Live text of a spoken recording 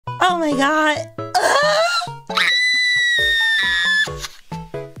Oh my god.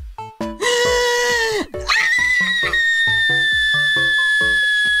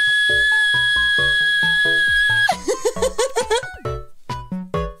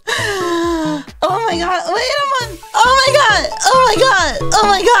 Oh my god, wait a minute. Oh my god. Oh my god. Oh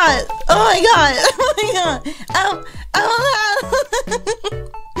my god. Oh my god. Oh my god.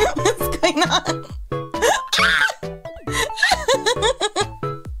 What's going on?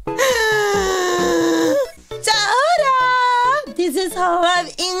 Raora! This is Hololive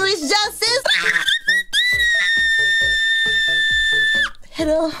English Justice.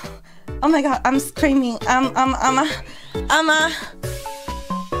 Hello. Oh my god, I'm screaming. I'm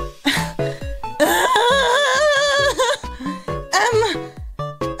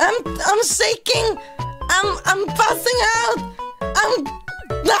shaking. I'm passing out. I'm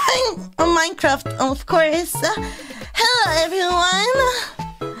dying on Minecraft, of course. Hello, everyone.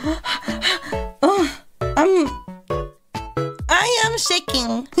 Oh, I am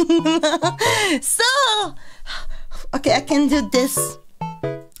shaking. So, okay, I can do this.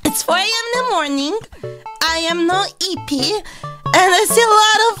 It's 4 AM in the morning. I am no EP, and I see a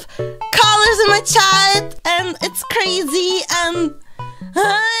lot of colors in my chat, and it's crazy. And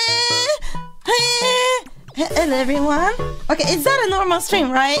hello, everyone. Okay, is that a normal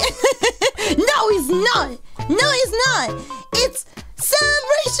stream, right? No, it's not. No, it's not. It's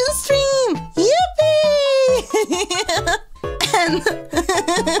celebration stream. Yippee! And